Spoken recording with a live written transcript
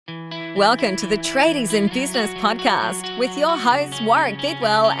Welcome to the Tradies in Business podcast with your hosts Warwick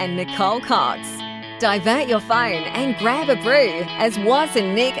Bidwell and Nicole Cox. Divert your phone and grab a brew as Waz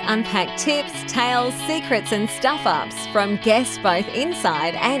and Nick unpack tips, tales, secrets and stuff-ups from guests both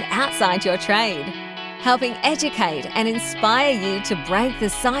inside and outside your trade, helping educate and inspire you to break the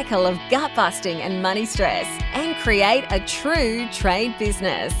cycle of gut-busting and money stress and create a true trade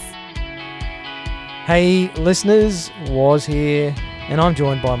business. Hey listeners, Waz here, and I'm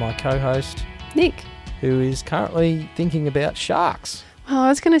joined by my co-host, Nick, who is currently thinking about sharks. Well, I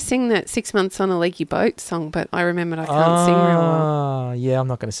was going to sing that 6 months on a leaky boat song, but I remembered I can't sing real well. Yeah, I'm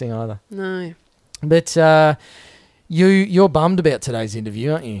not going to sing either. No. But you're bummed about today's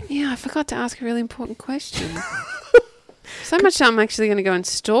interview, aren't you? Yeah, I forgot to ask a really important question. So much so I'm actually going to go and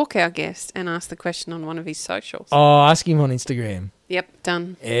stalk our guest and ask the question on one of his socials. Oh, ask him on Instagram. Yep,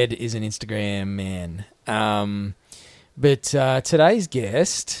 done. Ed is an Instagram man. But today's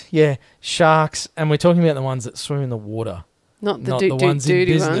guest, sharks, and we're talking about the ones that swim in the water. Not the ones in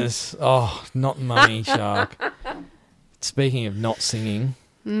business. Ones. Oh, not money shark. Speaking of not singing,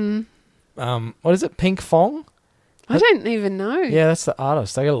 what is it? Pink Fong? I don't even know. Yeah, that's the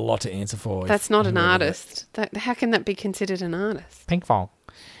artist. They got a lot to answer for. That's not an artist. How can that be considered an artist? Pink Fong.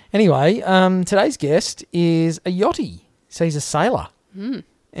 Anyway, today's guest is a yachty. So he's a sailor and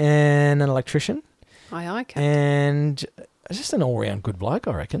an electrician. Aye, Captain. And just an all-round good bloke,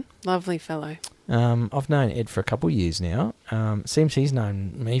 I reckon. Lovely fellow. I've known Ed for a couple of years now. Seems he's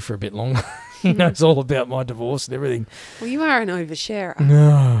known me for a bit longer. He knows all about my divorce and everything. Well, you are an oversharer.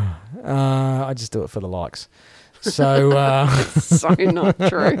 No, I just do it for the likes. So, so not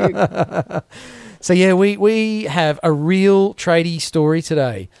true. So yeah, we have a real tradie story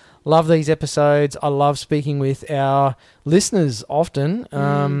today. Love these episodes. I love speaking with our listeners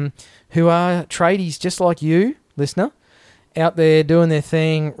often, who are tradies just like you, listener, out there doing their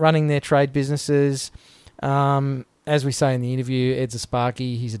thing, running their trade businesses. As we say in the interview, Ed's a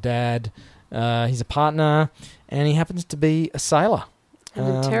sparky, he's a dad, he's a partner, and he happens to be a sailor.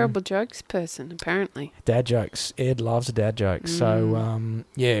 And a terrible jokes person, apparently. Dad jokes. Ed loves a dad joke. So,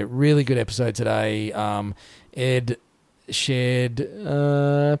 really good episode today. Ed shared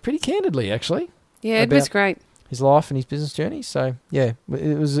pretty candidly, actually. Yeah, Ed was great. His life and his business journey. So, yeah,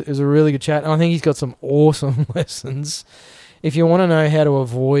 it was a really good chat. And I think he's got some awesome lessons. If you want to know how to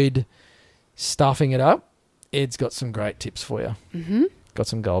avoid stuffing it up, Ed's got some great tips for you. Mm-hmm. Got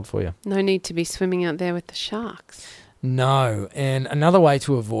some gold for you. No need to be swimming out there with the sharks. No. And another way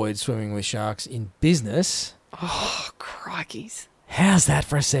to avoid swimming with sharks in business... Oh, crikeys. How's that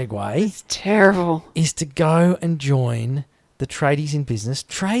for a segue? It's terrible. Is to go and join the Tradies in Business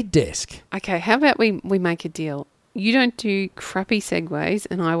trade desk. Okay, how about we make a deal? You don't do crappy segues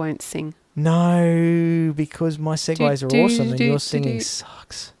and I won't sing. No, because my segues are awesome and your singing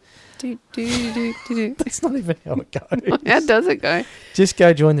sucks. That's not even how it goes. How does it go? Just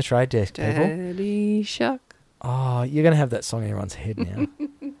go join the trade desk, people. Daddy shark. Oh, you're going to have that song in everyone's head now.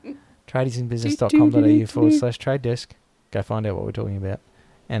 tradiesinbusiness.com.au/trade desk. Go find out what we're talking about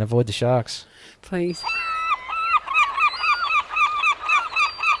and avoid the sharks. Please.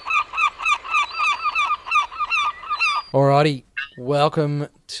 Alrighty, welcome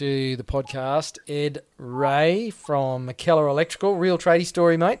to the podcast, Ed Wray from Mackellar Electrical. Real tradie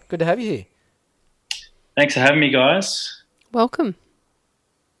story, mate. Good to have you here. Thanks for having me, guys. Welcome.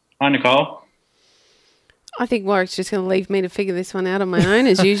 Hi, Nicole. I think Warwick's just going to leave me to figure this one out on my own,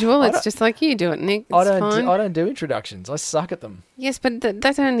 as usual. It's just like, you do it, Nick. It's fine. I don't do introductions. I suck at them. Yes, but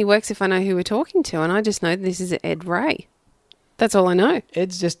that only works if I know who we're talking to, and I just know this is Ed Wray. That's all I know.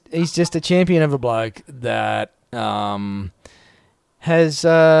 He's just a champion of a bloke that he's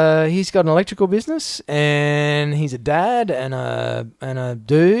got an electrical business, and he's a dad and a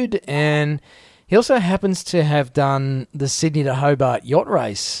dude, and he also happens to have done the Sydney to Hobart yacht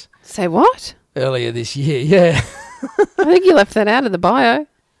race. Say what? Earlier this year, yeah. I think you left that out of the bio.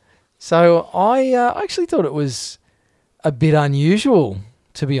 So I actually thought it was a bit unusual,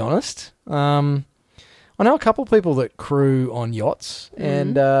 to be honest. I know a couple of people that crew on yachts,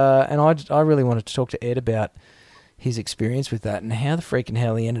 and I really wanted to talk to Ed about his experience with that and how the freaking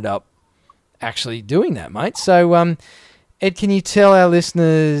hell he ended up actually doing that, mate. So, Ed, can you tell our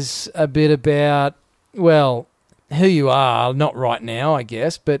listeners a bit about, well, who you are? Not right now, I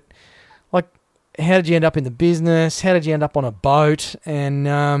guess, but like, how did you end up in the business? How did you end up on a boat?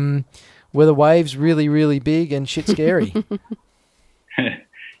 And were the waves really, really big and shit scary? Yeah,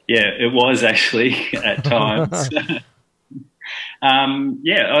 it was actually at times.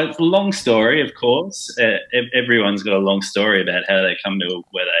 It's a long story, of course. Everyone's got a long story about how they come to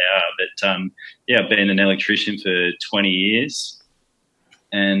where they are. But, I've been an electrician for 20 years.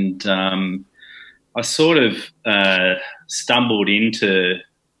 and I sort of stumbled into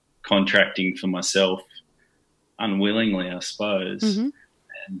contracting for myself unwillingly, I suppose. Mm-hmm.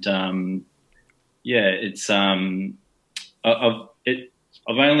 And it's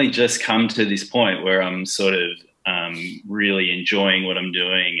I've only just come to this point where I'm sort of really enjoying what I'm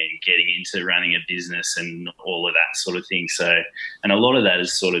doing and getting into running a business and all of that sort of thing. So, and a lot of that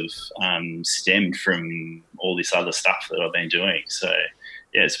is sort of stemmed from all this other stuff that I've been doing. So,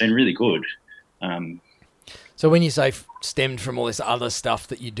 yeah, it's been really good. So when you say stemmed from all this other stuff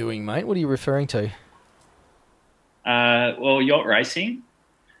that you're doing, mate, what are you referring to? Well, yacht racing.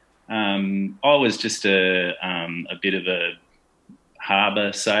 I was just a bit of a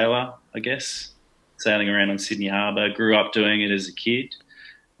harbour sailor, I guess, sailing around on Sydney Harbour. Grew up doing it as a kid,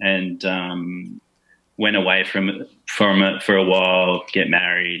 and went away from it for a while, get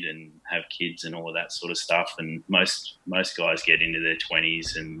married and have kids and all of that sort of stuff. And most guys get into their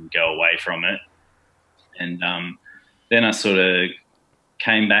 20s and go away from it. And then I sort of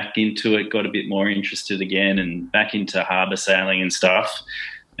came back into it, got a bit more interested again, and back into harbour sailing and stuff.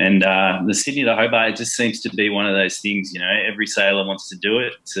 And the Sydney to Hobart, it just seems to be one of those things, you know, every sailor wants to do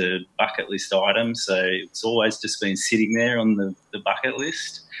it. It's a bucket list item. So it's always just been sitting there on the bucket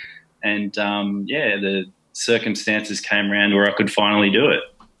list. And, the circumstances came around where I could finally do it.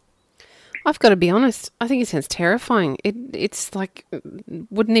 I've got to be honest. I think it sounds terrifying. It's like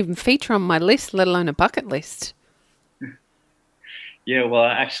wouldn't even feature on my list, let alone a bucket list. Yeah, well,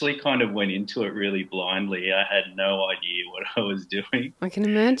 I actually kind of went into it really blindly. I had no idea what I was doing. I can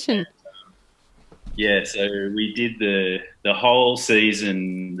imagine. Yeah, so we did the whole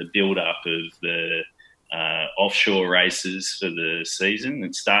season, the build-up of the offshore races for the season.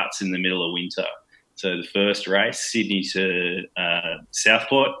 It starts in the middle of winter. So the first race, Sydney to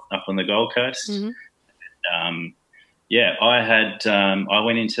Southport up on the Gold Coast. Mm-hmm. I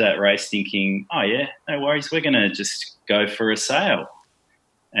went into that race thinking, oh, yeah, no worries, we're going to just go for a sail.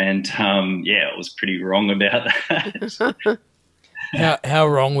 And, I was pretty wrong about that. How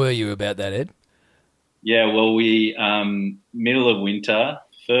wrong were you about that, Ed? Yeah, well, we, middle of winter,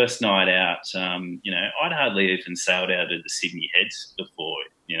 first night out, I'd hardly even sailed out of the Sydney Heads before,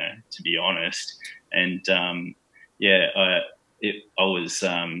 to be honest. And, I was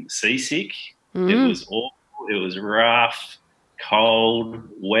seasick. Mm. It was awful. It was rough, cold,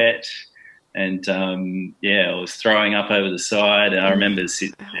 wet. And, I was throwing up over the side. And I remember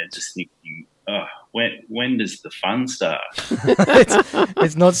sitting there just thinking, oh, when does the fun start?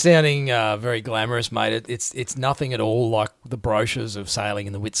 It's not sounding very glamorous, mate. It's nothing at all like the brochures of sailing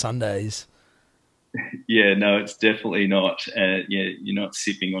in the Whitsundays. Yeah, no, it's definitely not. You're not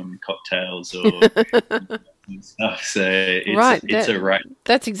sipping on cocktails or stuff. So it's a race.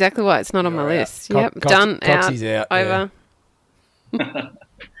 That's exactly why it's not on my list. Done, Coxie's out, over.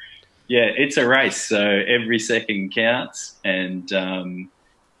 Yeah, it's a race, so every second counts, and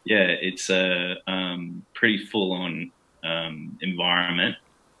it's a pretty full-on environment.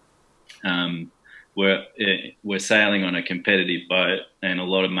 We're sailing on a competitive boat, and a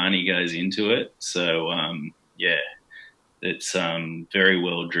lot of money goes into it. So it's very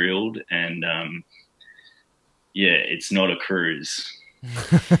well drilled, and it's not a cruise.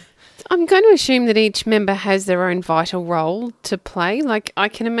 I'm going to assume that each member has their own vital role to play. Like, I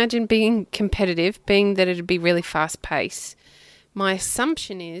can imagine being competitive, being that it'd be really fast paced. My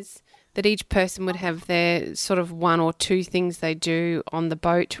assumption is that each person would have their sort of one or two things they do on the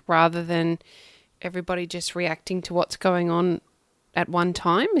boat rather than everybody just reacting to what's going on at one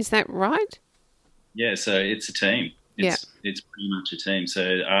time. Is that right? Yeah, so it's a team. It's pretty much a team.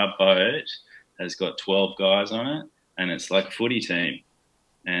 So our boat has got 12 guys on it, and it's like a footy team.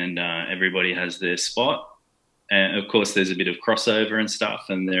 And everybody has their spot. And, of course, there's a bit of crossover and stuff,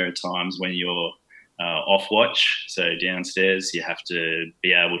 and there are times when you're off watch. So downstairs you have to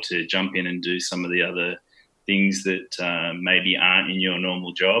be able to jump in and do some of the other things that maybe aren't in your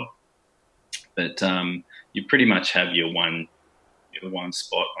normal job. But you pretty much have your one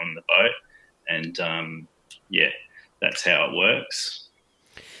spot on the boat, and, that's how it works.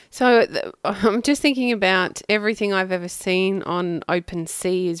 So I'm just thinking about everything I've ever seen on open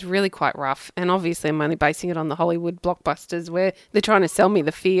sea is really quite rough. And obviously I'm only basing it on the Hollywood blockbusters where they're trying to sell me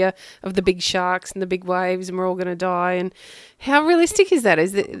the fear of the big sharks and the big waves and we're all going to die. And how realistic is that?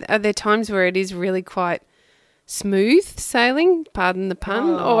 Are there times where it is really quite smooth sailing, pardon the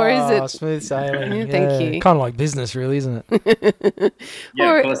pun, or is it smooth sailing? Yeah, thank you. Kind of like business, really, isn't it?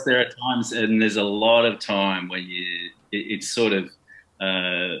 Yeah, of course there are times, and there's a lot of time when it's sort of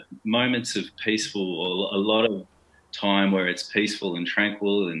moments of peaceful, or a lot of time where it's peaceful and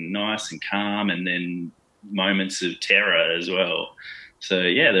tranquil and nice and calm, and then moments of terror as well. So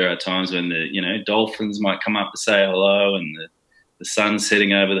yeah, there are times when dolphins might come up to say hello, and the sun's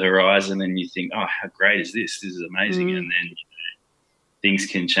setting over the horizon, and you think, oh, how great is this? This is amazing. And then things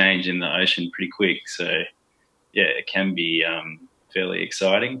can change in the ocean pretty quick. So yeah, it can be fairly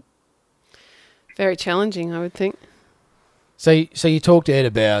exciting. Very challenging, I would think. So you talked, Ed,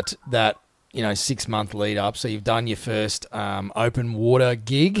 about that, 6-month lead up. So you've done your first open water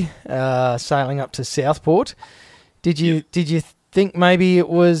gig, sailing up to Southport. Did you think maybe it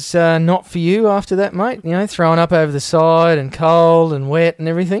was not for you after that, mate? Throwing up over the side and cold and wet and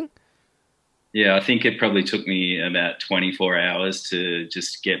everything? Yeah, I think it probably took me about 24 hours to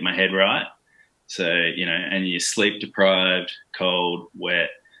just get my head right. So, and you're sleep deprived, cold,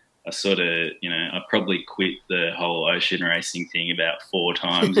 wet. I sort of, I probably quit the whole ocean racing thing about 4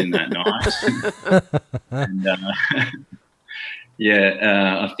 times in that night. And, I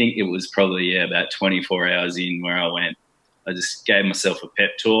think it was probably about 24 hours in where I just gave myself a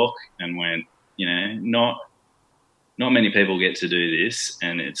pep talk and went, not many people get to do this,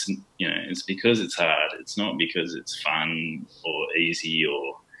 and it's because it's hard. It's not because it's fun or easy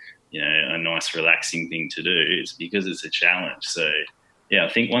or, a nice relaxing thing to do. It's because it's a challenge. So, yeah, I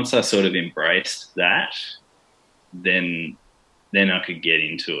think once I sort of embraced that, then I could get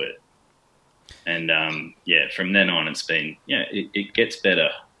into it. And, from then on it's been, it gets better,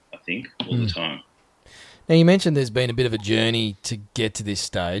 I think, all the time. Now, you mentioned there's been a bit of a journey to get to this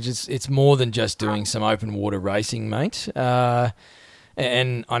stage. It's more than just doing some open water racing, mate.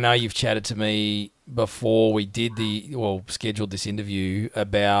 And I know you've chatted to me before we did scheduled this interview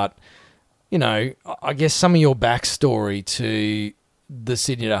about, I guess some of your backstory to the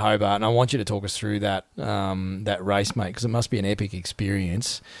Sydney to Hobart, and I want you to talk us through that race, mate, because it must be an epic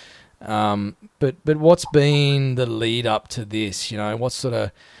experience. But what's been the lead up to this? What sort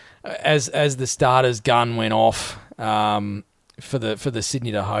of as the starter's gun went off for the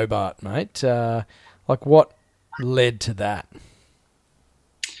Sydney to Hobart, mate? What led to that?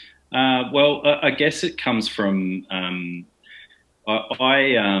 I guess it comes from I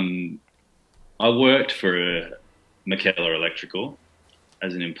worked for Mackellar Electrical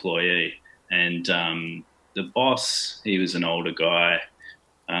as an employee, and the boss, he was an older guy,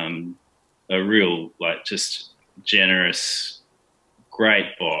 a real just generous,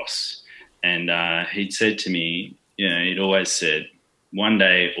 great boss, and he'd said to me, he'd always said, one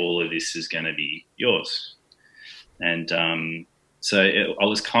day all of this is going to be yours, and I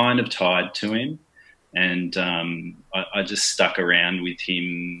was kind of tied to him, and I just stuck around with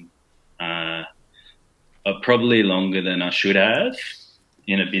him probably longer than I should have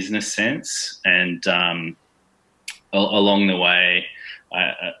in a business sense. And along the way,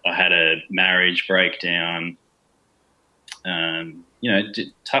 I had a marriage breakdown,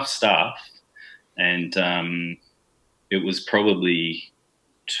 tough stuff. And it was probably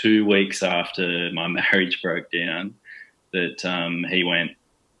 2 weeks after my marriage broke down that he went,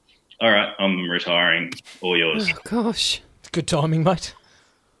 all right, I'm retiring, all yours. Oh, gosh. Good timing, mate.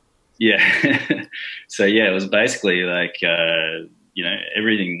 Yeah. So, it was basically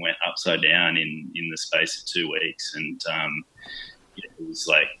everything went upside down in the space of 2 weeks. And it was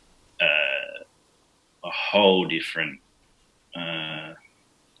like a whole different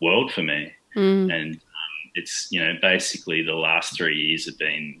world for me. And it's, basically the last 3 years have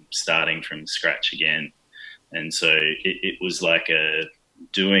been starting from scratch again. And so it was like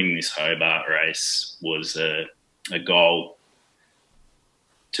doing this Hobart race was a goal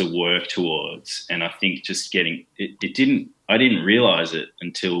to work towards. And I think just getting I didn't realise it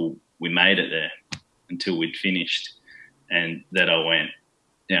until we made it there, until we'd finished, and that I went,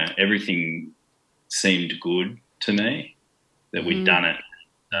 everything seemed good to me, that we'd done it,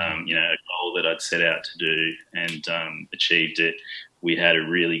 a goal that I'd set out to do, and achieved it. We had a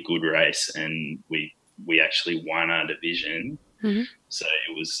really good race, and we actually won our division. Mm-hmm. So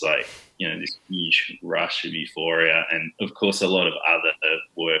it was like, this huge rush of euphoria. And, of course, a lot of other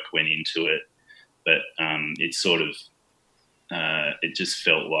work went into it. But it sort of it just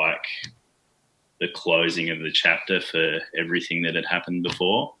felt like the closing of the chapter for everything that had happened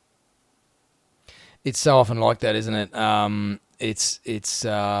before. It's so often like that, isn't it? It's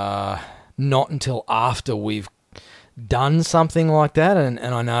not until after we've done something like that. And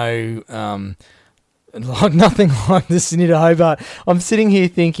I know... like nothing like the Sydney to Hobart. I'm sitting here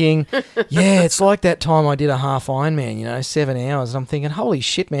thinking, it's like that time I did a half Ironman, 7 hours. And I'm thinking, holy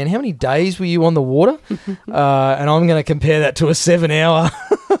shit, man, how many days were you on the water? And I'm going to compare that to a 7-hour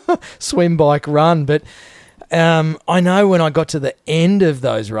swim, bike, run. But I know when I got to the end of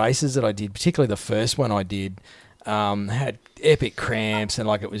those races that I did, particularly the first one I did, had epic cramps and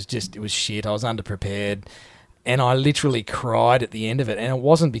it was shit. I was underprepared. and I literally cried at the end of it. And it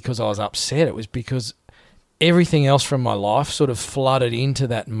wasn't because I was upset. It was because everything else from my life sort of flooded into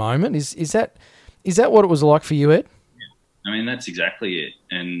that moment. Is that what it was like for you, Ed? I mean, that's exactly it.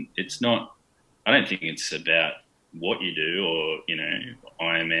 And it's not, I don't think it's about what you do or,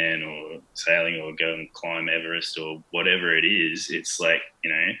 Ironman or sailing or go and climb Everest or whatever it is. It's like,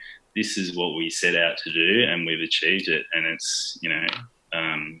 this is what we set out to do and we've achieved it. And it's,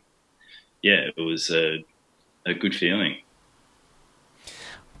 it was a good feeling.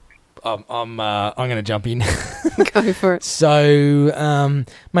 I'm going to jump in. Go for it. So,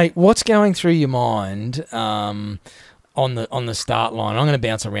 mate, what's going through your mind on the start line? I'm going to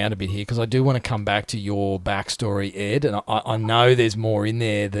bounce around a bit here because I do want to come back to your backstory, Ed, and I know there's more in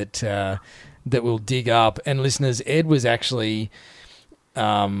there that we'll dig up. And listeners, Ed was actually,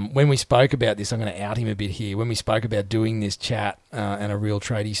 when we spoke about this, I'm going to out him a bit here. When we spoke about doing this chat and a real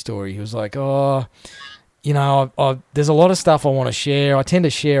tradie story, he was like, there's a lot of stuff I want to share. I tend to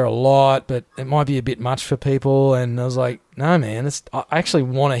share a lot, but it might be a bit much for people. And I was like, no, man, I actually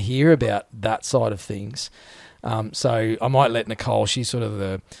want to hear about that side of things. So I might let Nicole, she's sort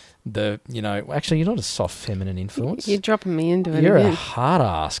of actually you're not a soft feminine influence. You're dropping me into it. You're again. a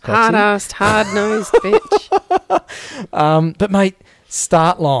hard-ass, Coxie. Hard-assed, hard-nosed bitch. But mate,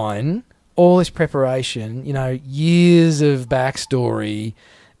 start line, all this preparation, years of backstory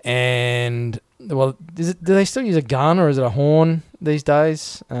and... Well, do they still use a gun or is it a horn these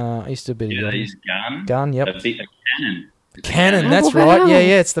days? I used to be. Yeah, they use a gun. Gun, yep. A cannon. Cannon, that's right.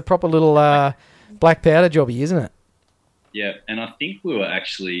 Yeah, it's the proper little black powder jobby, isn't it? Yeah, and I think we were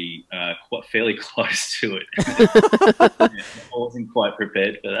actually fairly close to it. I wasn't quite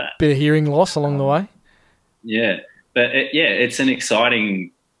prepared for that. Bit of hearing loss along the way. Yeah, but it's an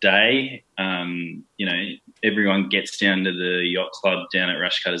exciting day. Everyone gets down to the yacht club down at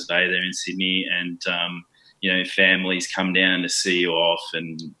Rushcutters Bay there in Sydney, and families come down to see you off.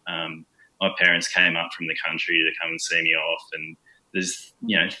 And my parents came up from the country to come and see me off. And there's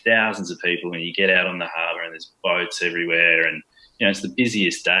thousands of people, and you get out on the harbour, and there's boats everywhere, and it's the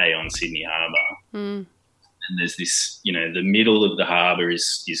busiest day on Sydney Harbour. And there's this, the middle of the harbour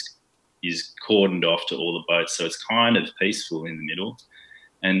is cordoned off to all the boats, so it's kind of peaceful in the middle.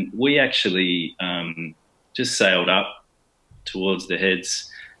 And we actually just sailed up towards the heads,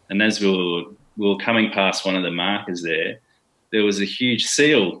 and as we were coming past one of the markers there was a huge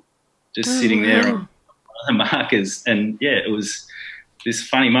seal just sitting there on the markers. And it was this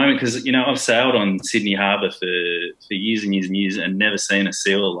funny moment because I've sailed on Sydney Harbour for years and years and years and never seen a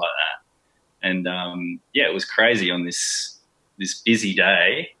seal like that. And it was crazy on this busy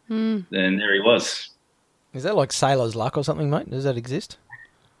day. And there he was. Is that like sailor's luck or something, mate? Does that exist?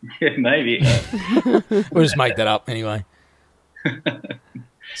 Yeah, maybe. We'll just make that up anyway.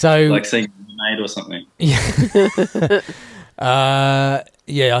 So, like seeing a maid or something. Yeah. I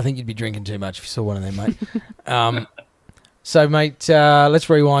think you'd be drinking too much if you saw one of them, mate. So, mate,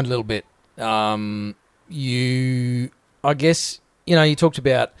 let's rewind a little bit. You talked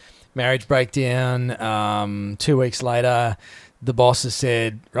about marriage breakdown. 2 weeks later, the boss has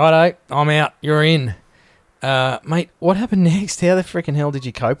said, righto, I'm out, you're in. Mate, what happened next? How the freaking hell did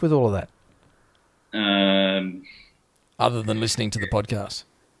you cope with all of that? Other than listening to the podcast.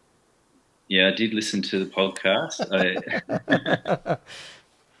 Yeah, I did listen to the podcast.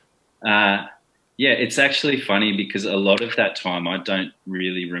 It's actually funny because a lot of that time I don't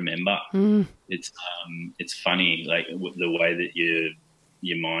really remember. It's funny, like the way that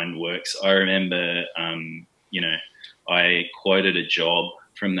your mind works. I remember, I quoted a job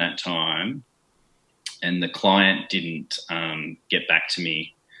from that time, and the client didn't get back to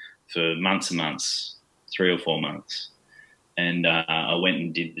me for months and months, 3 or 4 months. And I went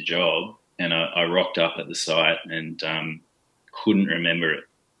and did the job, and I rocked up at the site and couldn't remember it.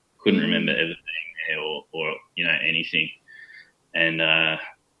 Couldn't remember ever being there or anything. And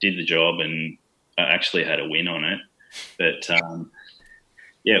did the job, and I actually had a win on it. But,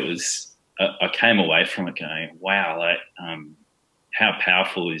 it was I came away from it going, wow, how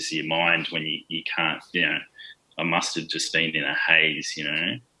powerful is your mind when you can't, I must have just been in a haze,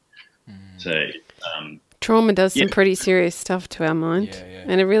 So trauma does some pretty serious stuff to our mind. Yeah.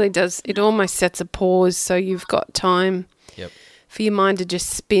 And it really does. It almost sets a pause so you've got time for your mind to just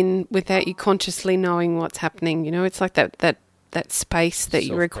spin without you consciously knowing what's happening. It's like that space that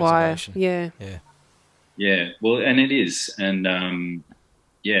you require. Yeah. Well, and it is. And,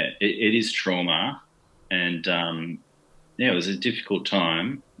 it is trauma. And, it was a difficult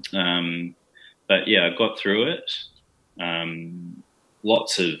time. But, I got through it.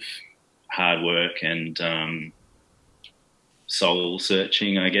 Lots of hard work and soul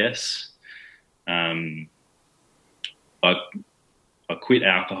searching, I guess. I quit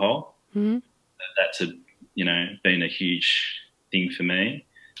alcohol. Mm-hmm. That's been a huge thing for me.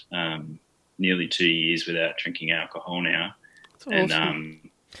 Nearly 2 years without drinking alcohol now. That's awesome. And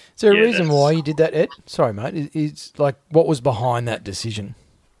Is there a reason why you did that, Ed? Sorry, mate. It's like, what was behind that decision?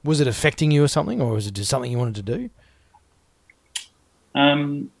 Was it affecting you or something, or was it just something you wanted to do?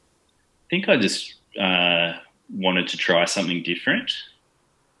 I think I just wanted to try something different.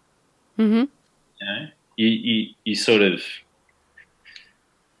 Mm-hmm. You sort of,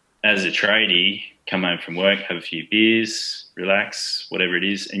 as a tradie, come home from work, have a few beers, relax, whatever it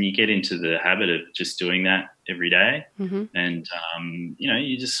is, and you get into the habit of just doing that every day. Mm-hmm. And,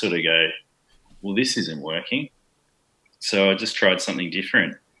 you just sort of go, well, this isn't working. So I just tried something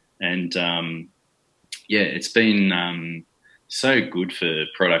different. And, it's been so good for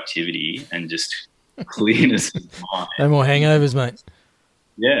productivity and just clearness of mind. No more hangovers, mate.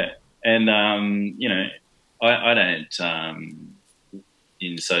 Yeah. And, I don't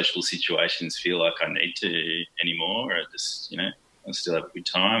in social situations feel like I need to anymore. I just, I still have a good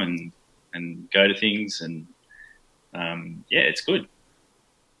time and go to things and, it's good.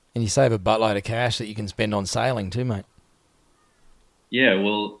 And you save a buttload of cash that you can spend on sailing too, mate. Yeah,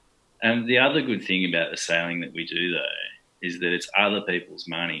 well, and the other good thing about the sailing that we do, though, is that it's other people's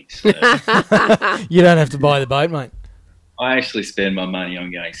money. So You don't have to buy the boat, mate. I actually spend my money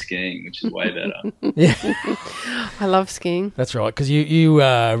on going skiing, which is way better. Yeah, I love skiing. that's right. Because you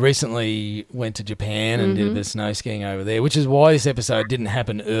recently went to Japan and did a bit of snow skiing over there, which is why this episode didn't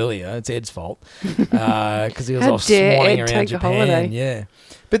happen earlier. It's Ed's fault because he was How off dare swanning Ed around take a Japan. holiday? Yeah,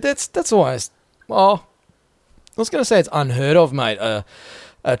 but that's always I was going to say it's unheard of, mate. A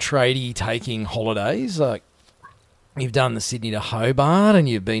tradie taking holidays like. You've done the Sydney to Hobart and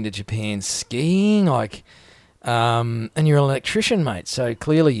you've been to Japan skiing, and you're an electrician, mate, so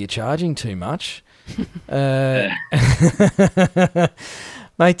clearly you're charging too much. Mate,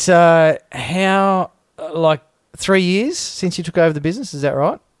 how, 3 years since you took over the business, is that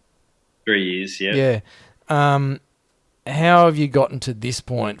right? 3 years, yeah. Yeah. How have you gotten to this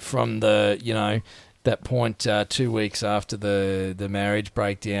point from the, that point 2 weeks after the marriage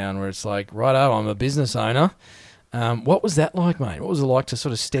breakdown where it's like, righto, I'm a business owner. What was that like, mate? What was it like to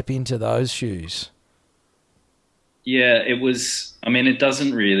sort of step into those shoes? Yeah, it was. I mean, it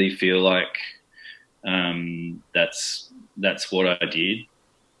doesn't really feel like that's what I did,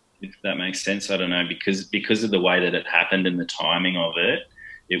 if that makes sense. I don't know, because of the way that it happened and the timing of it,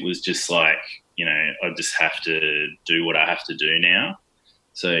 it was just like, I just have to do what I have to do now.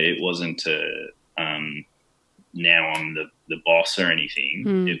 So it wasn't now I'm the boss or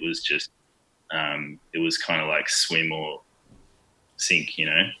anything. It was just. It was kind of like swim or sink,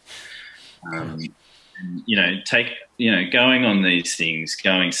 going on these things,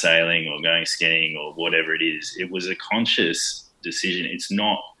 going sailing or going skiing or whatever it is, it was a conscious decision. It's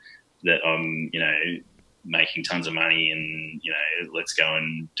not that I'm, making tons of money and, let's go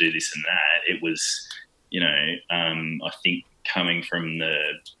and do this and that. It was, I think coming from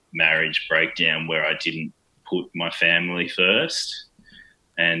the marriage breakdown where I didn't put my family first.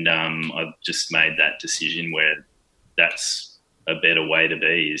 And I've just made that decision where that's a better way to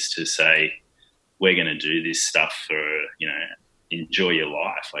be, is to say, we're going to do this stuff for, enjoy your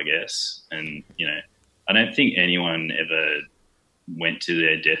life, I guess. And, I don't think anyone ever went to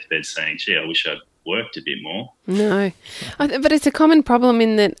their deathbed saying, gee, I wish I'd worked a bit more. No. But it's a common problem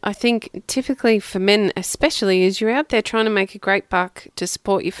in that I think typically for men especially is you're out there trying to make a great buck to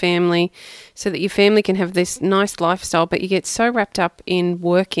support your family so that your family can have this nice lifestyle, but you get so wrapped up in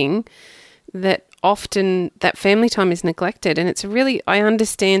working that often that family time is neglected. And it's I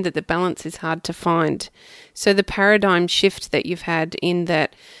understand that the balance is hard to find. So the paradigm shift that you've had in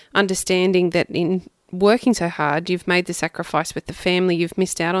that understanding that in working so hard, you've made the sacrifice with the family, you've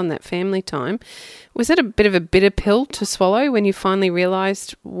missed out on that family time. Was that a bit of a bitter pill to swallow when you finally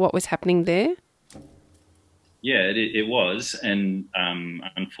realised what was happening there? Yeah, it was. And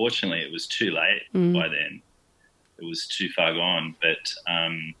unfortunately, it was too late by then. It was too far gone. But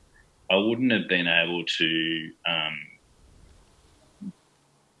I wouldn't have been able to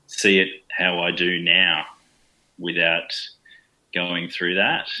see it how I do now without going through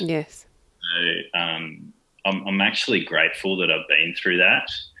that. Yes. So I'm actually grateful that I've been through that,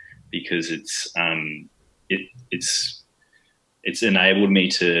 because it's enabled me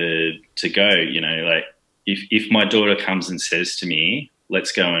to go. If my daughter comes and says to me,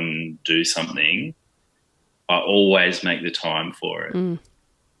 "Let's go and do something," I always make the time for it,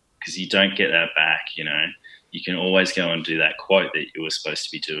 because you don't get that back. You can always go and do that quote that you were supposed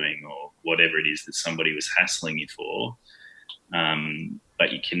to be doing, or whatever it is that somebody was hassling you for,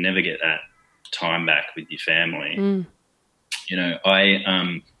 but you can never get that time back with your family.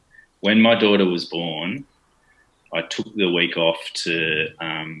 I when my daughter was born, I took the week off to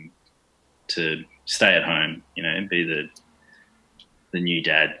stay at home, be the new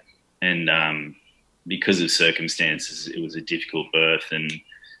dad, and because of circumstances, it was a difficult birth,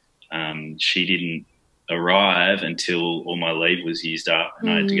 and she didn't arrive until all my leave was used up, and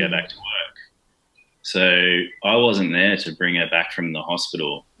I had to go back to work. So I wasn't there to bring her back from the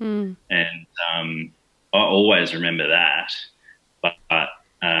hospital, and I always remember that, but I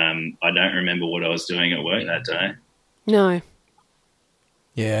don't remember what I was doing at work that day. No.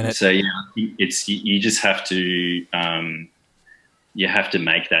 Yeah. So you just have to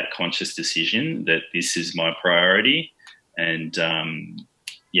make that conscious decision that this is my priority, and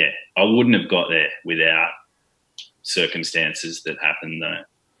I wouldn't have got there without circumstances that happened though.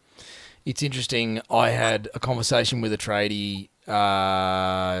 It's interesting. I had a conversation with a tradie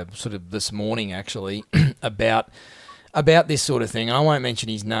sort of this morning actually about this sort of thing. I won't mention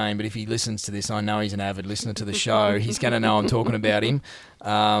his name, but if he listens to this, I know he's an avid listener to the show. He's going to know I'm talking about him.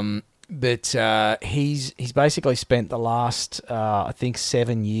 But he's basically spent the last, I think,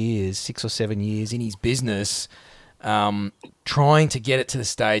 6 or 7 years in his business trying to get it to the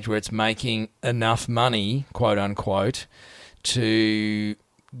stage where it's making enough money, quote unquote, to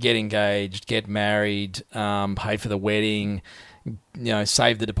get engaged, get married, pay for the wedding,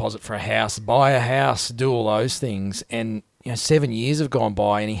 save the deposit for a house, buy a house, do all those things. And 7 years have gone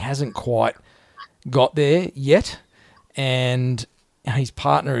by and he hasn't quite got there yet. And his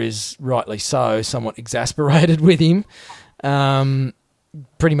partner is, rightly so, somewhat exasperated with him,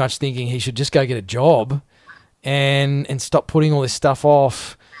 pretty much thinking he should just go get a job and stop putting all this stuff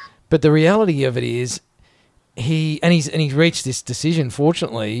off. But the reality of it is he's reached this decision,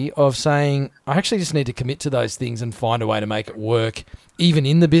 fortunately, of saying, I actually just need to commit to those things and find a way to make it work, even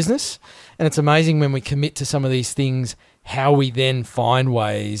in the business. And it's amazing when we commit to some of these things, how we then find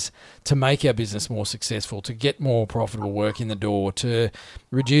ways to make our business more successful, to get more profitable work in the door, to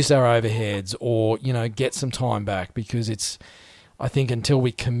reduce our overheads, or, get some time back, because I think until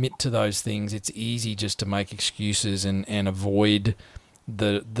we commit to those things, it's easy just to make excuses and avoid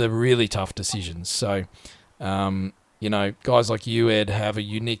the really tough decisions. So, guys like you, Ed, have a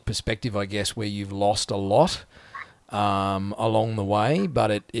unique perspective, I guess, where you've lost a lot along the way,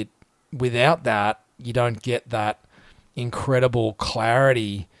 but it without that, you don't get that incredible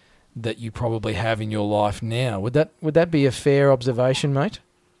clarity that you probably have in your life now. Would that be a fair observation, mate?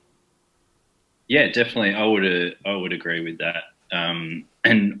 Yeah, definitely. I would agree with that. And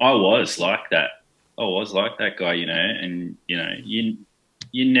I was like that. I was like that guy, and you're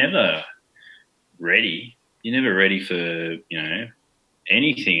never ready. You're never ready for,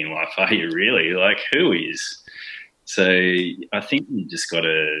 anything in life, are you really? Like, who is? So I think you just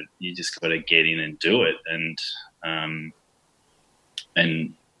gotta get in and do it, and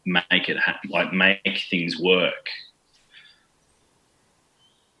make it make things work.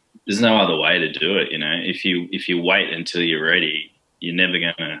 There's no other way to do it, If you wait until you're ready, you're never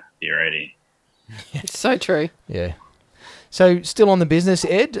gonna be ready. It's so true. Yeah. So still on the business,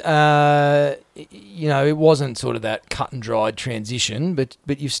 Ed, it wasn't sort of that cut and dried transition, but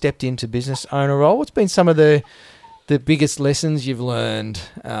you've stepped into business owner role. What's been some of the biggest lessons you've learned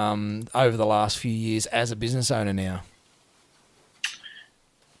over the last few years as a business owner now?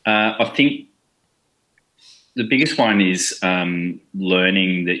 I think the biggest one is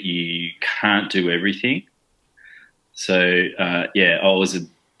learning that you can't do everything. So, I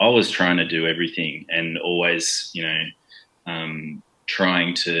was trying to do everything and always,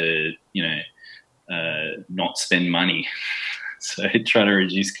 trying to, not spend money. So trying to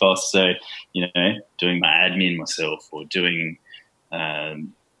reduce costs. So, doing my admin myself, or doing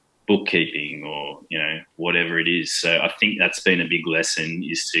bookkeeping, or, whatever it is. So I think that's been a big lesson,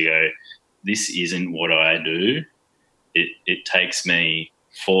 is to go, this isn't what I do. It takes me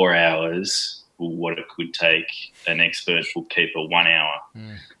 4 hours, what it could take an expert bookkeeper 1 hour.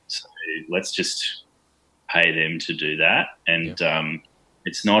 So let's just pay them to do that. And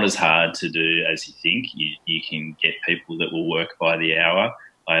it's not as hard to do as you think. You can get people that will work by the hour.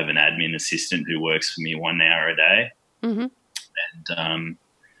 I have an admin assistant who works for me 1 hour a day. Mm-hmm. And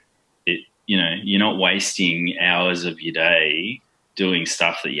you're not wasting hours of your day doing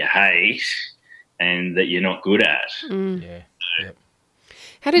stuff that you hate and that you're not good at. Yeah. Yep.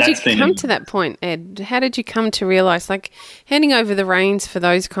 How did you come to that point, Ed? How did you come to realise, handing over the reins for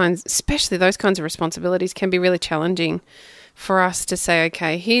those kinds, especially those kinds of responsibilities, can be really challenging for us to say,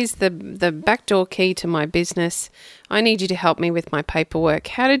 okay, here's the backdoor key to my business. I need you to help me with my paperwork.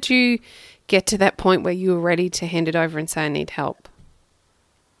 How did you get to that point where you were ready to hand it over and say, I need help?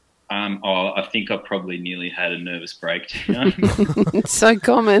 I think I probably nearly had a nervous breakdown. It's so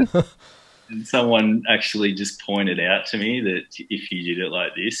common. And someone actually just pointed out to me that if you did it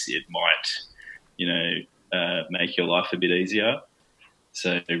like this, it might, make your life a bit easier.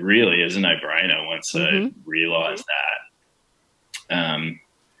 So really, it was a no-brainer once I realised that.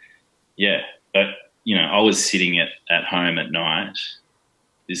 But, I was sitting at home at night.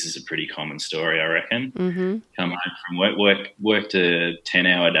 This is a pretty common story, I reckon. Mm-hmm. Come home from worked a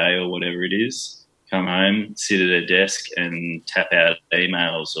 10-hour day or whatever it is, come home, sit at a desk and tap out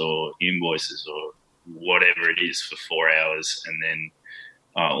emails or invoices or whatever it is for 4 hours. And then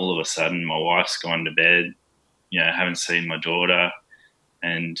all of a sudden my wife's gone to bed, haven't seen my daughter,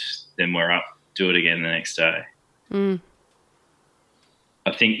 and then we're up, do it again the next day. Mm.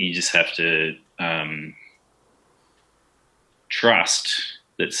 I think you just have to trust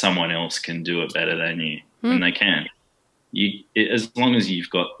that someone else can do it better than you, and they can. As long as you've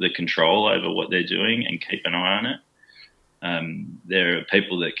got the control over what they're doing and keep an eye on it, there are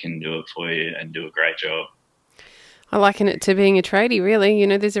people that can do it for you and do a great job. I liken it to being a tradie, really.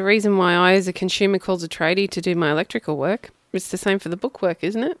 There's a reason why I, as a consumer, calls a tradie to do my electrical work. It's the same for the bookwork,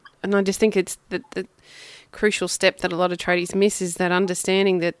 isn't it? And I just think it's the crucial step that a lot of tradies miss is that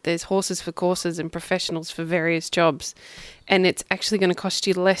understanding that there's horses for courses and professionals for various jobs, and it's actually going to cost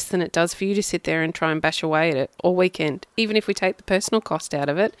you less than it does for you to sit there and try and bash away at it all weekend. Even if we take the personal cost out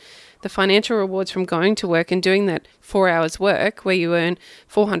of it, the financial rewards from going to work and doing that 4 hours work where you earn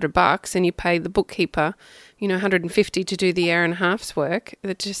 $400 and you pay the bookkeeper, $150 to do the hour and a half's work,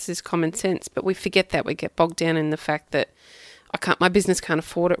 that just is common sense. But we forget that. We get bogged down in the fact that my business can't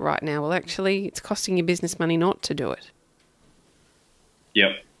afford it right now. Well, actually, it's costing your business money not to do it.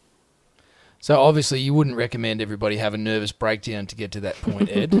 Yep. So obviously you wouldn't recommend everybody have a nervous breakdown to get to that point,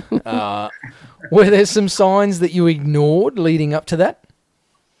 Ed. Were there some signs that you ignored leading up to that?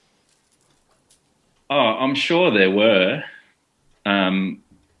 Oh, I'm sure there were. I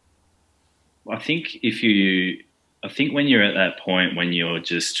think when you're at that point when you're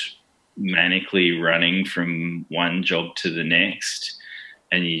just manically running from one job to the next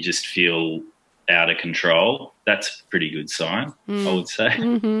and you just feel out of control, that's a pretty good sign, I would say.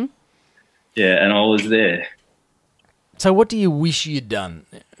 Mm-hmm. Yeah, and I was there. So what do you wish you'd done?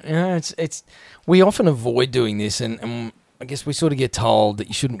 We often avoid doing this, and I guess we sort of get told that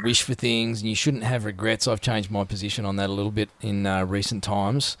you shouldn't wish for things and you shouldn't have regrets. I've changed my position on that a little bit in recent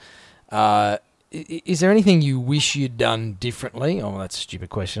times. Is there anything you wish you'd done differently? Oh, that's a stupid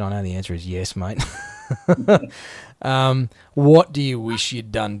question. I know the answer is yes, mate. What do you wish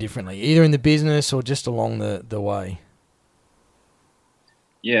you'd done differently, either in the business or just along the way?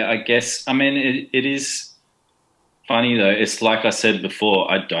 Yeah, I guess. I mean, it is funny, though. It's like I said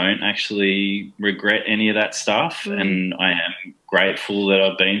before, I don't actually regret any of that stuff, and I am grateful that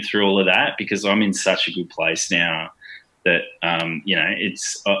I've been through all of that because I'm in such a good place now that,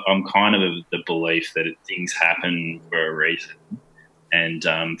 I'm kind of the belief that things happen for a reason. And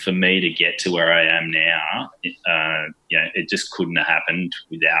for me to get to where I am now, it just couldn't have happened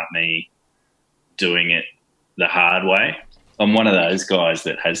without me doing it the hard way. I'm one of those guys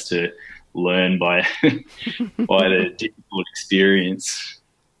that has to learn by the difficult experience.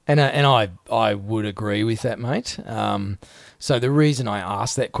 And I would agree with that, mate. So the reason I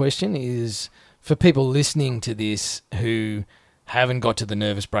asked that question is for people listening to this who haven't got to the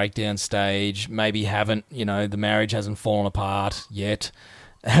nervous breakdown stage, maybe haven't, the marriage hasn't fallen apart yet,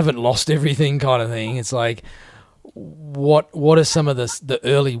 haven't lost everything kind of thing. It's like, what are some of the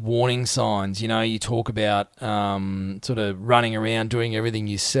early warning signs? You talk about sort of running around doing everything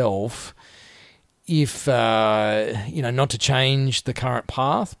yourself. If, not to change the current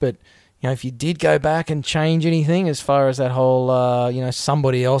path, but, if you did go back and change anything as far as that whole,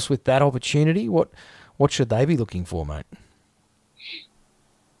 somebody else with that opportunity, what should they be looking for, mate?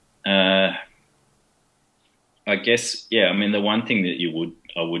 I guess, I mean, the one thing that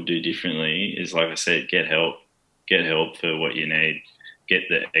I would do differently is, like I said, get help for what you need, get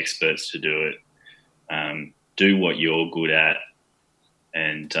the experts to do it, do what you're good at,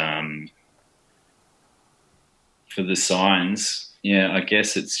 and for the signs, I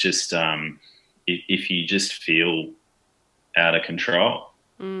guess it's just if you just feel out of control.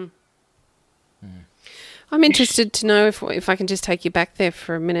 I'm interested to know if I can just take you back there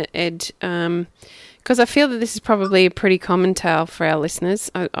for a minute, Ed, because I feel that this is probably a pretty common tale for our listeners.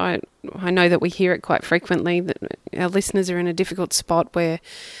 I know that we hear it quite frequently, that our listeners are in a difficult spot where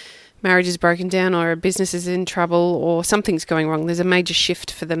marriage is broken down or a business is in trouble or something's going wrong. There's a major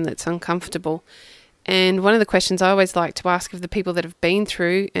shift for them that's uncomfortable. And one of the questions I always like to ask of the people that have been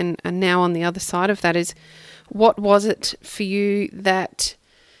through and are now on the other side of that is, what was it for you that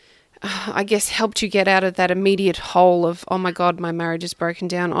I guess, helped you get out of that immediate hole of, oh my God, my marriage is broken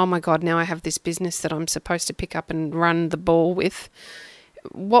down. Oh my God, now I have this business that I'm supposed to pick up and run the ball with.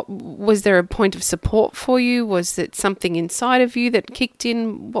 What was there a point of support for you? Was it something inside of you that kicked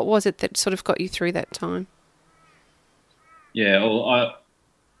in? What was it that sort of got you through that time? Yeah, well,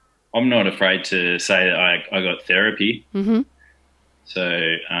 I'm not afraid to say that I got therapy. Mm-hmm.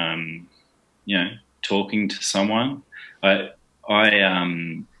 So, talking to someone, I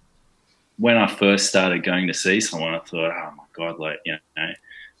when I first started going to see someone, I thought, oh my God,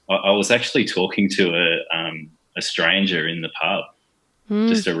 I was actually talking to a stranger in the pub,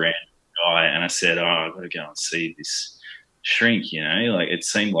 just a random guy, and I said, oh, I've got to go and see this shrink, it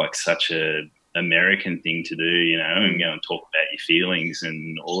seemed like such a American thing to do, and go and talk about your feelings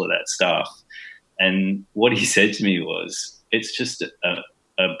and all of that stuff. And what he said to me was, it's just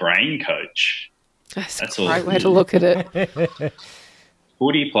a brain coach. That's a great way to look at it.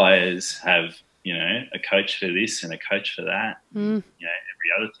 Footy players have, a coach for this and a coach for that, every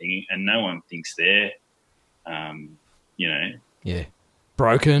other thing, and no one thinks they're,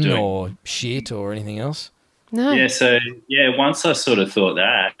 broken or shit or anything else. No. Yeah, so, once I sort of thought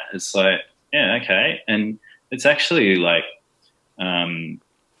that, it's like, yeah, okay. And it's actually like,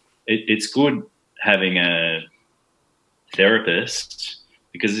 it's good having a therapist,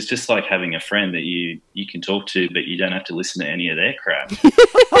 because it's just like having a friend that you can talk to, but you don't have to listen to any of their crap.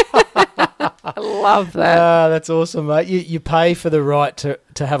 I love that. That's awesome, mate. You pay for the right to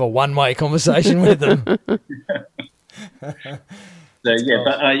have a one-way conversation with them. So,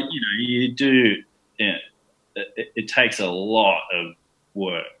 but you do, it takes a lot of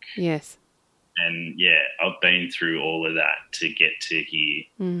work. Yes. And, I've been through all of that to get to here.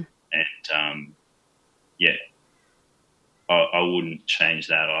 And, I wouldn't change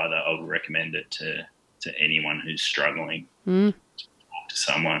that either. I would recommend it to anyone who's struggling to talk to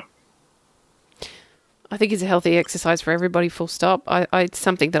someone. I think it's a healthy exercise for everybody, full stop. It's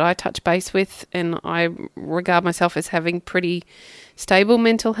something that I touch base with, and I regard myself as having pretty stable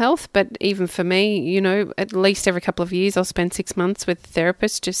mental health. But even for me, at least every couple of years I'll spend 6 months with a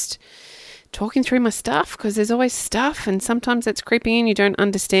therapist just talking through my stuff, because there's always stuff, and sometimes that's creeping in. You don't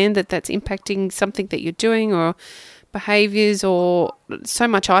understand that that's impacting something that you're doing or behaviours, or so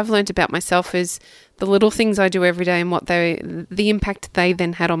much I've learned about myself is the little things I do every day and the impact they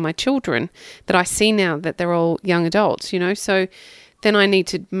then had on my children that I see now that they're all young adults, so then I need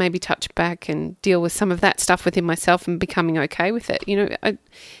to maybe touch back and deal with some of that stuff within myself and becoming okay with it.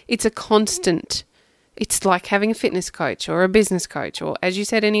 It's a constant. It's like having a fitness coach or a business coach, or, as you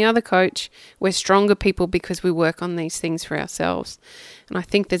said, any other coach. We're stronger people because we work on these things for ourselves. And I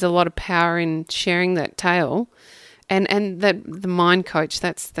think there's a lot of power in sharing that tale. And that the mind coach,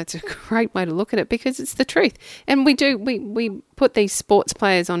 that's a great way to look at it, because it's the truth. And we put these sports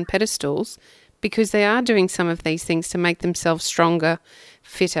players on pedestals because they are doing some of these things to make themselves stronger,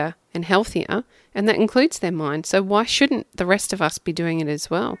 fitter and healthier, and that includes their mind. So why shouldn't the rest of us be doing it as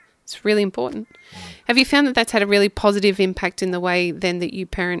well? It's really important. Have you found that that's had a really positive impact in the way then that you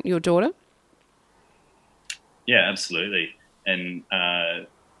parent your daughter? Yeah, absolutely. And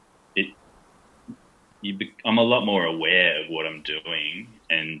I'm a lot more aware of what I'm doing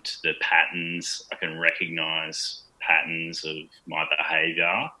and the patterns. I can recognise patterns of my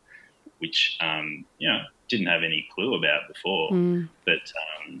behaviour, which didn't have any clue about before. But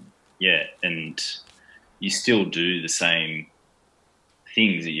and you still do the same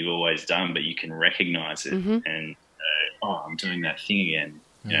things that you've always done, but you can recognise it and I'm doing that thing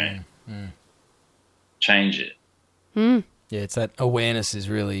again. Change it. Yeah, it's that awareness is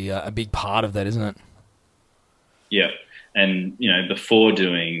really a big part of that, isn't it? Yeah. And, before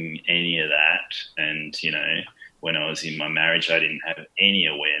doing any of that, and, when I was in my marriage, I didn't have any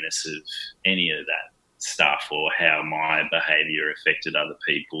awareness of any of that stuff, or how my behaviour affected other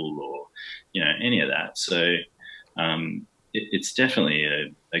people, or, any of that. So it's definitely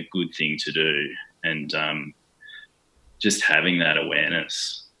a good thing to do, and just having that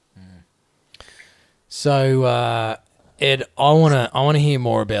awareness. So, Ed, I want to hear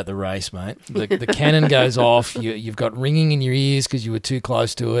more about the race, mate. The cannon goes off. You've got ringing in your ears because you were too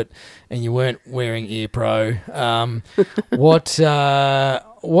close to it, and you weren't wearing ear pro. What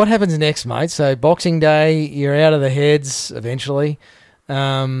happens next, mate? So Boxing Day, you're out of the heads eventually.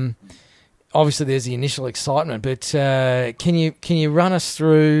 Obviously, there's the initial excitement, but can you run us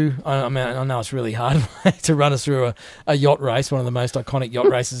through? I mean, I know it's really hard to run us through a yacht race, one of the most iconic yacht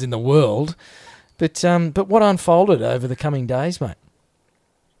races in the world. But what unfolded over the coming days, mate?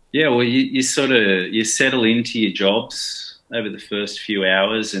 Yeah, well, you settle into your jobs over the first few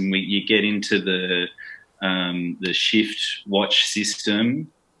hours, and you get into the shift watch system,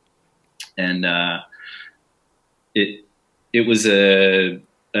 and it was a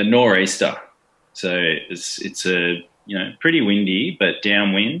nor'easter, so it's a pretty windy but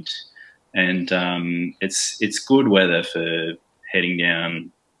downwind, and it's good weather for heading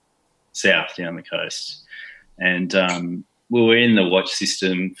down south down the coast. And we were in the watch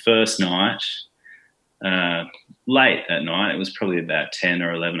system first night. Late that night, it was probably about 10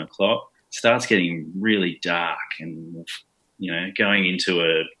 or 11 o'clock. It starts getting really dark and, going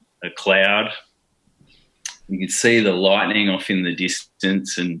into a cloud. You can see the lightning off in the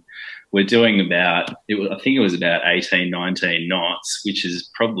distance, and we're doing I think it was about 18, 19 knots, which is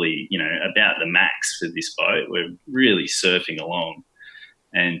probably, about the max for this boat. We're really surfing along.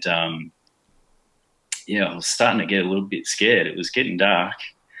 And, I was starting to get a little bit scared. It was getting dark.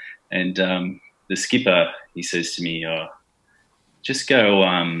 And the skipper, he says to me, just go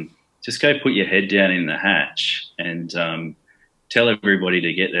put your head down in the hatch and tell everybody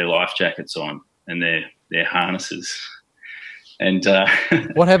to get their life jackets on and their harnesses. And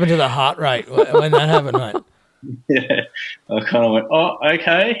what happened to the heart rate when that happened, mate? Yeah, I kind of went, oh,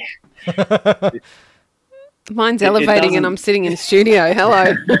 okay. Mine's elevating and I'm sitting in studio.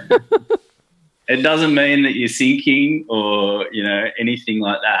 Hello. It doesn't mean that you're sinking or, anything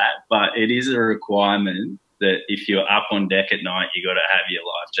like that, but it is a requirement that if you're up on deck at night, you got to have your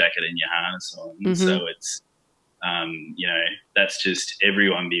life jacket and your harness on. Mm-hmm. So it's, that's just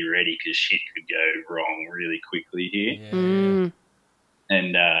everyone be ready because shit could go wrong really quickly here. Yeah. Mm.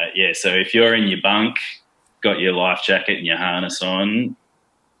 And, so if you're in your bunk, got your life jacket and your harness on,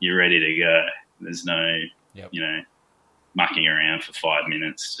 you're ready to go. There's no, mucking around for 5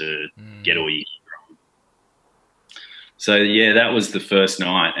 minutes to get all your gear on. So, that was the first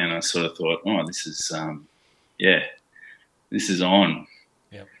night, and I sort of thought, oh, this is, this is on.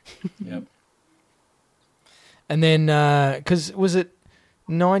 Yep. And then, because was it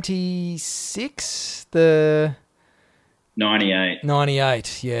 96? 98.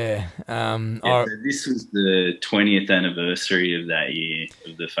 98, yeah. So this was the 20th anniversary of that year,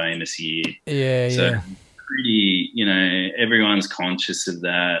 of the famous year. So pretty, everyone's conscious of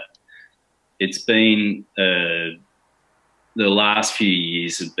that. It's been, the last few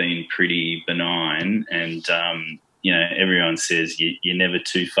years have been pretty benign, and, everyone says you're never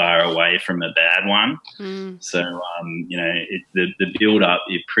too far away from a bad one. Mm. So, the build-up,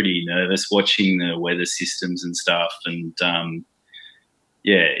 you're pretty nervous watching the weather systems and stuff, and,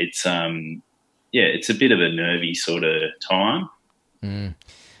 it's a bit of a nervy sort of time.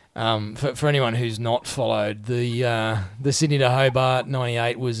 For anyone who's not followed, the Sydney to Hobart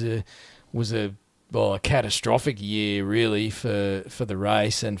 98 was a catastrophic year really for the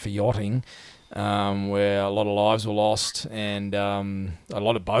race and for yachting, where a lot of lives were lost and a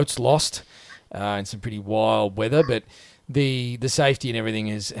lot of boats lost in some pretty wild weather. But the safety and everything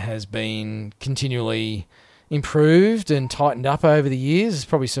has been continually improved and tightened up over the years. There's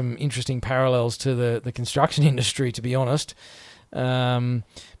probably some interesting parallels to the construction industry, to be honest.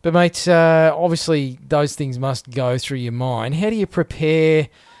 But mate, obviously those things must go through your mind. How do you prepare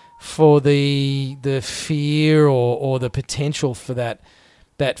for the fear or the potential for that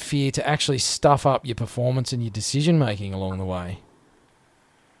fear to actually stuff up your performance and your decision making along the way?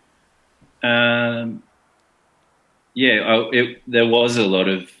 There was a lot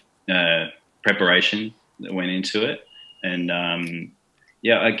of preparation that went into it, and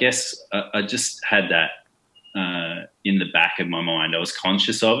I guess I just had that in the back of my mind. I was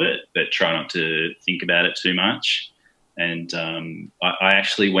conscious of it, but try not to think about it too much. And I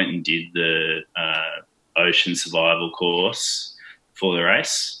actually went and did the ocean survival course for the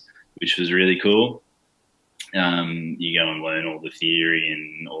race, which was really cool. You go and learn all the theory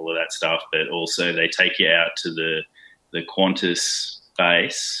and all of that stuff, but also they take you out to the Qantas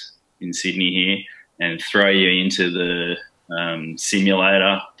base in Sydney here and throw you into the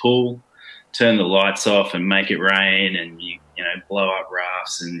simulator pool, turn the lights off and make it rain, and you blow up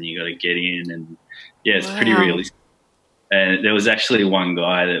rafts and you got to get in, and it's pretty realistic. And there was actually one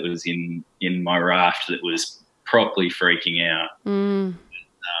guy that was in my raft that was properly freaking out.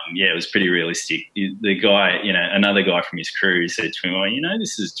 It was pretty realistic. The guy, another guy from his crew said to him, "Well,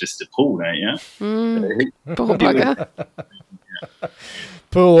 this is just a pool, don't you?" Poor bugger.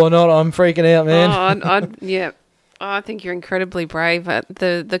 Pool or not, I'm freaking out, man. I think you're incredibly brave.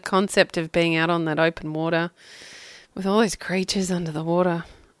 The concept of being out on that open water with all those creatures under the water.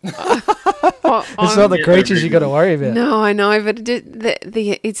 It's not the creatures you got to worry about. No, I know, but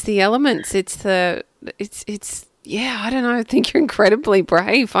it's the elements. It's I don't know. I think you're incredibly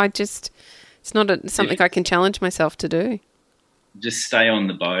brave. It's not something I can challenge myself to do. Just stay on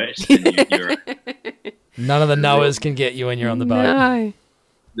the boat. And you're None of the knowers can get you when you're on the boat. No.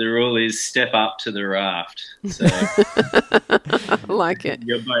 the rule is step up to the raft. So I like it.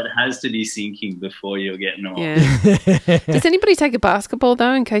 your boat has to be sinking before you're getting off. Yeah. Does anybody take a basketball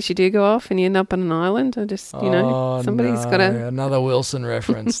though, in case you do go off and you end up on an island? Or just somebody's got to. Another Wilson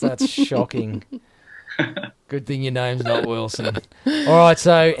reference. That's shocking. Good thing your name's not Wilson. All right,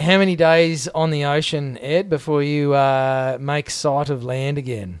 so how many days on the ocean, Ed, before you make sight of land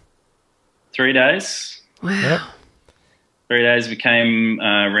again? 3 days. Wow. Yep. 3 days we came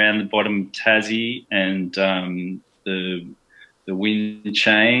around the bottom of Tassie, and the wind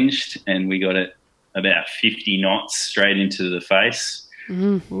changed, and we got it about 50 knots straight into the face.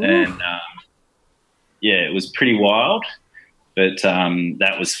 Mm-hmm. And it was pretty wild. But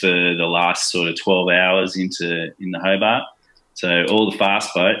that was for the last sort of 12 hours in the Hobart. So all the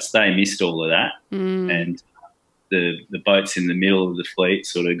fast boats, they missed all of that, and the boats in the middle of the fleet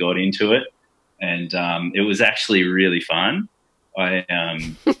sort of got into it. And it was actually really fun. I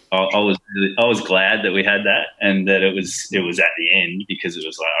was glad that we had that, and that it was at the end, because it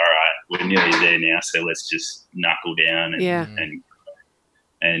was like, all right, we're nearly there now, so let's just knuckle down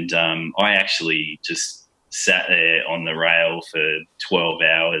and I actually just sat there on the rail for 12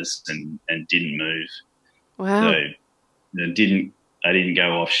 hours and didn't move. Wow. So I didn't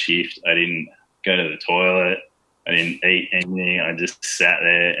go off shift. I didn't go to the toilet. I didn't eat anything. I just sat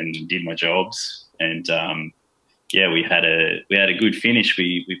there and did my jobs. And we had a good finish.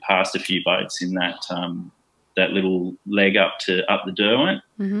 We passed a few boats in that little leg up the Derwent,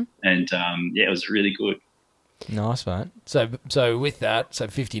 and it was really good. Nice, mate. So with that,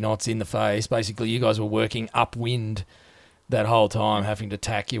 50 knots in the face, basically you guys were working upwind that whole time, having to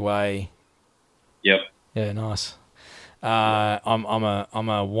tack your way. Yep. Yeah, nice. I'm a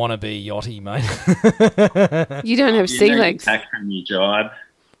wannabe yachty, mate. You don't have sea legs. Tack from your jibe.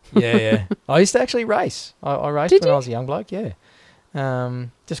 Yeah. I used to actually race. I raced when I was a young bloke, yeah.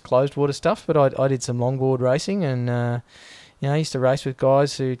 Just closed water stuff, but I did some longboard racing, and I used to race with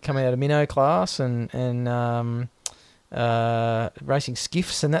guys who'd come out of minnow class and racing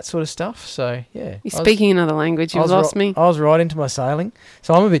skiffs and that sort of stuff. So, yeah. You're speaking another language. You've lost me. I was right into my sailing.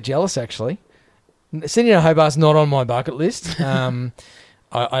 So I'm a bit jealous, actually. Sydney and Hobart's not on my bucket list. I'm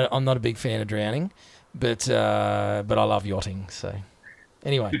not a big fan of drowning, but I love yachting. So,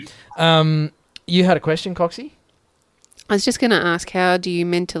 anyway, you had a question, Coxie? I was just going to ask, how do you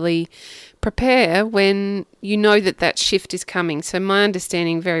mentally prepare when you know that shift is coming? So my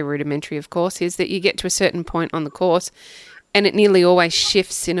understanding, very rudimentary, of course, is that you get to a certain point on the course and it nearly always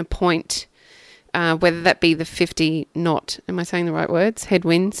shifts in a point, whether that be the 50 knot, am I saying the right words,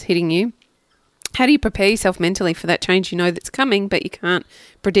 headwinds hitting you. How do you prepare yourself mentally for that change? You know that's coming, but you can't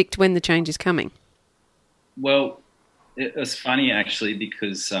predict when the change is coming. Well, it was funny, actually,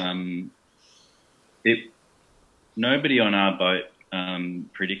 because nobody on our boat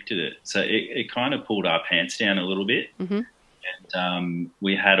predicted it. So it kind of pulled our pants down a little bit. Mm-hmm. And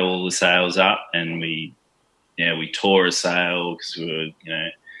we had all the sails up, and we tore a sail because we were,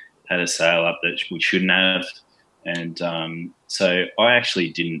 had a sail up that we shouldn't have. And so I actually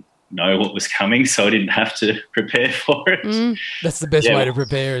didn't know what was coming, so I didn't have to prepare for it. That's the best way to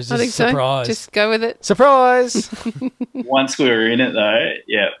prepare, is just surprise. So. Just go with it. Surprise! Once we were in it, though,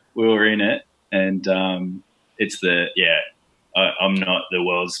 we were in it, and I'm not the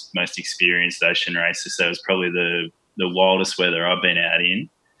world's most experienced ocean racer, so it was probably the wildest weather I've been out in,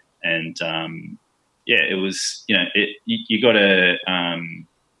 and it was, you got to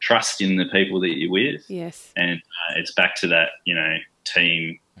trust in the people that you're with. Yes. And it's back to that,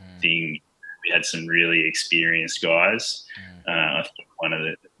 team thing. We had some really experienced guys. I think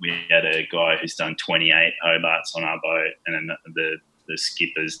we had a guy who's done 28 Hobarts on our boat, and then the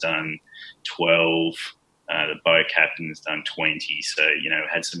skipper's done 12. The boat captain's done 20. So,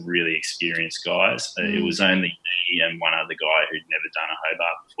 had some really experienced guys. It was only me and one other guy who'd never done a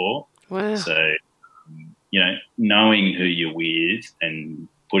Hobart before. Wow. So, knowing who you're with and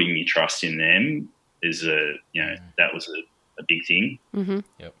putting your trust in them is that was a big thing. Mm-hmm.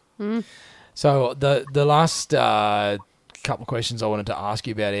 Yep. Mm-hmm. So the last couple of questions I wanted to ask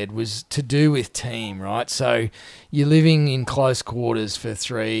you about, Ed, was to do with team, right? So you're living in close quarters for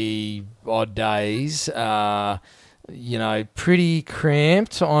 3 odd days, pretty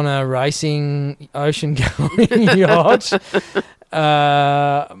cramped on a racing ocean-going yacht.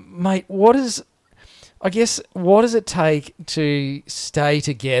 Mate, what does it take to stay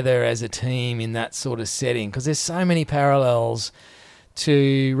together as a team in that sort of setting? Because there's so many parallels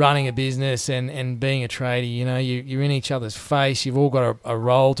to running a business and being a tradie. You're in each other's face. You've all got a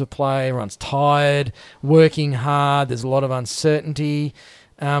role to play. Everyone's tired, working hard. There's a lot of uncertainty.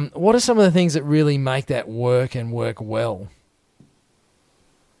 What are some of the things that really make that work and work well?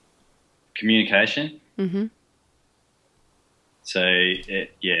 communication. Mm-hmm. So,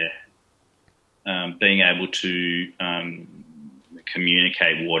 being able to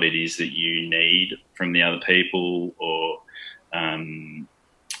communicate what it is that you need from the other people, or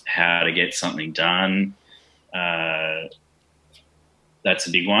how to get something done. That's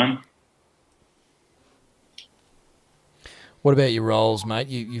a big one. What about your roles, mate?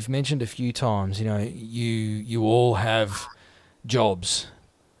 You've mentioned a few times, you all have jobs,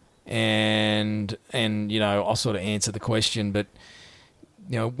 and I'll sort of answer the question, but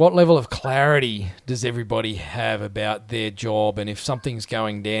what level of clarity does everybody have about their job, and if something's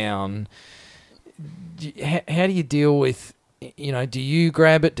going down, how do you deal with, do you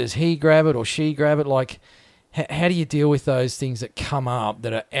grab it, does he grab it, or she grab it? Like, how do you deal with those things that come up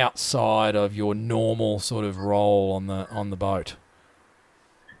that are outside of your normal sort of role on the boat?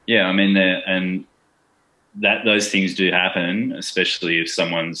 Yeah, I mean, those things do happen, especially if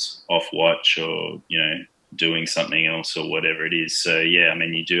someone's off watch or doing something else or whatever it is. So yeah, I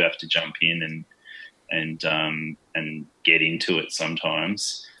mean, you do have to jump in and get into it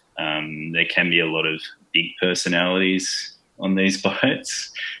sometimes. There can be a lot of big personalities on these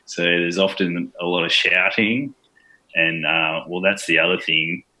boats, so there's often a lot of shouting, and that's the other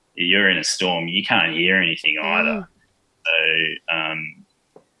thing. You're in a storm, you can't hear anything either. So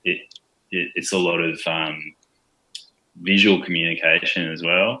it's a lot of visual communication as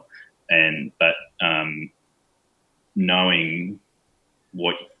well, but knowing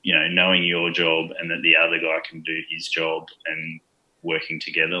knowing your job and that the other guy can do his job, and working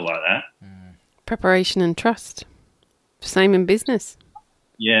together like that. Preparation and trust. Same in business.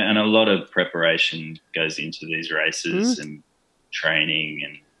 Yeah, and a lot of preparation goes into these races, and training,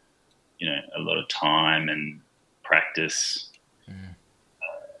 and a lot of time and practice.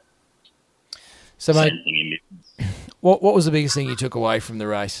 So, mate, what was the biggest thing you took away from the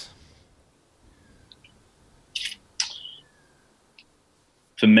race?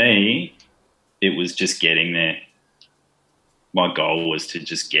 For me, it was just getting there. My goal was to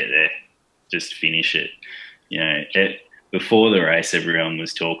just get there, just finish it. Before the race, everyone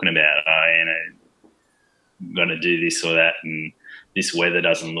was talking about, I'm going to do this or that, and this weather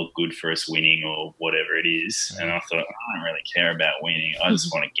doesn't look good for us winning, or whatever it is. And I thought, I don't really care about winning. I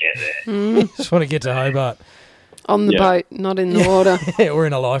just want to get there. Just want to get to Hobart. On the boat, not in the water. Or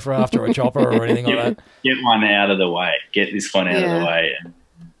in a life raft or a chopper or anything like that. Get one out of the way. Get this one out of the way, and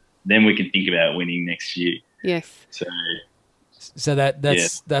then we can think about winning next year. Yes. So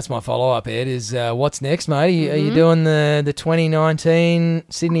that's my follow-up, Ed, is what's next, mate? Are you doing the 2019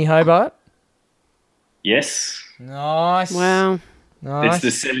 Sydney Hobart? Yes. Nice. Wow. Nice.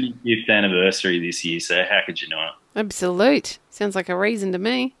 It's the 75th anniversary this year, so how could you not? Absolute. Sounds like a reason to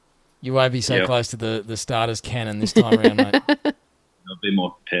me. You won't be so close to the starters cannon this time around, mate. I'll be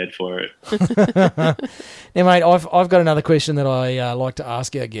more prepared for it. Now, mate, I've got another question that I like to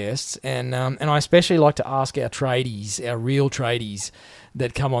ask our guests, and I especially like to ask our tradies, our real tradies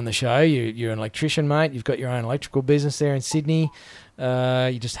that come on the show. You're an electrician, mate. You've got your own electrical business there in Sydney.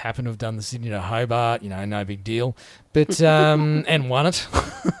 You just happen to have done the Sydney to Hobart, no big deal. But and won it.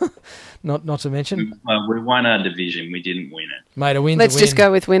 Not to mention. We won our division. We didn't win it. Mate, a win's Let's a win. just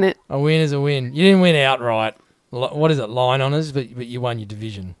go with win it. A win is a win. You didn't win outright. What is it, line honours? But you won your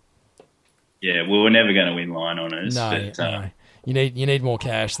division. Yeah, we were never going to win line honours. No. You need more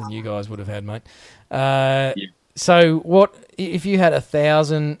cash than you guys would have had, mate. So what if you had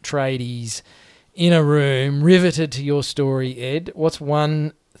 1,000 tradies in a room riveted to your story, Ed? What's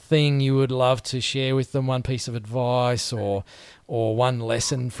one thing you would love to share with them? One piece of advice, or one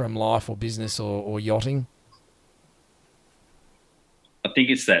lesson from life or business or yachting? I think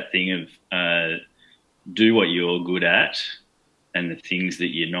it's that thing of do what you're good at, and the things that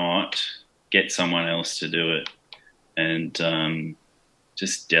you're not, get someone else to do it, and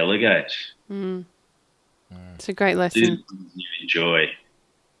just delegate. It's a great lesson. Do things you enjoy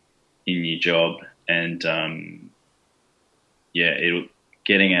in your job, and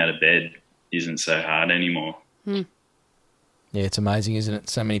getting out of bed isn't so hard anymore. Yeah, it's amazing, isn't it?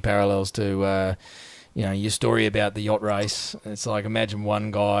 So many parallels to your story about the yacht race. It's like, imagine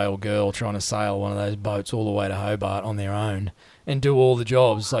one guy or girl trying to sail one of those boats all the way to Hobart on their own and do all the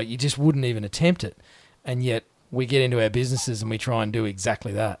jobs. Like, you just wouldn't even attempt it. And yet we get into our businesses and we try and do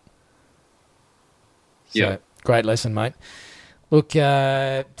exactly that. So, great lesson, mate. Look,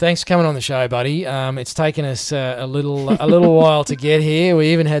 thanks for coming on the show, buddy. It's taken us a little while to get here.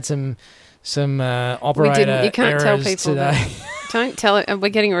 We even had some operator You can't errors tell people today. that. Don't tell it. We're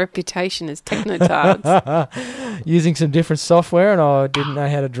getting a reputation as technotards. Using some different software, and I didn't know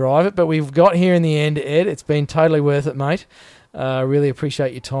how to drive it, but we've got here in the end, Ed. It's been totally worth it, mate. Really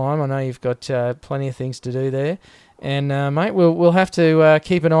appreciate your time. I know you've got plenty of things to do there. And, mate, we'll have to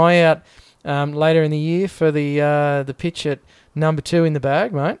keep an eye out later in the year for the pitch at number 2 in the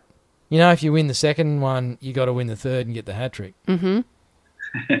bag, mate. You know, if you win the second one, you got to win the third and get the hat trick. Mm-hmm.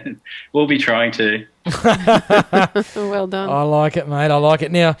 We'll be trying to. Well done. I like it, mate. I like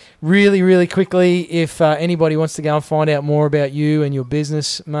it. Now, really, really quickly, if anybody wants to go and find out more about you and your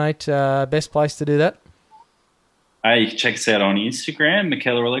business, mate, best place to do that? You can check us out on Instagram,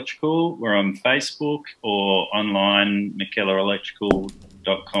 Mackellar Electrical. We're on Facebook or online,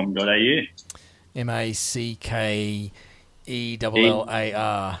 mackellarelectrical.com.au. Mackellar.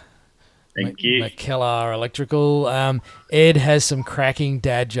 Thank you. Mackellar Electrical. Ed has some cracking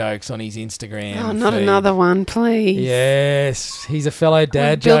dad jokes on his Instagram. Oh, not feed. another one, please. Yes, he's a fellow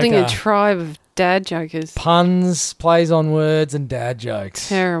dad We're building joker. a tribe of dad jokers. Puns, plays on words, and dad jokes.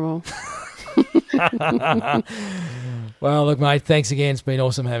 Terrible. Well, look, mate, thanks again. It's been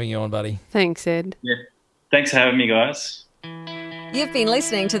awesome having you on, buddy. Thanks, Ed. Yeah. Thanks for having me, guys. You've been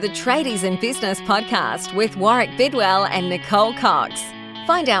listening to the Tradies in Business podcast with Warwick Bidwell and Nicole Cox.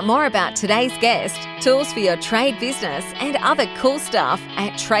 Find out more about today's guest, tools for your trade business, and other cool stuff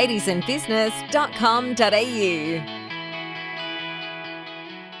at tradiesinbusiness.com.au.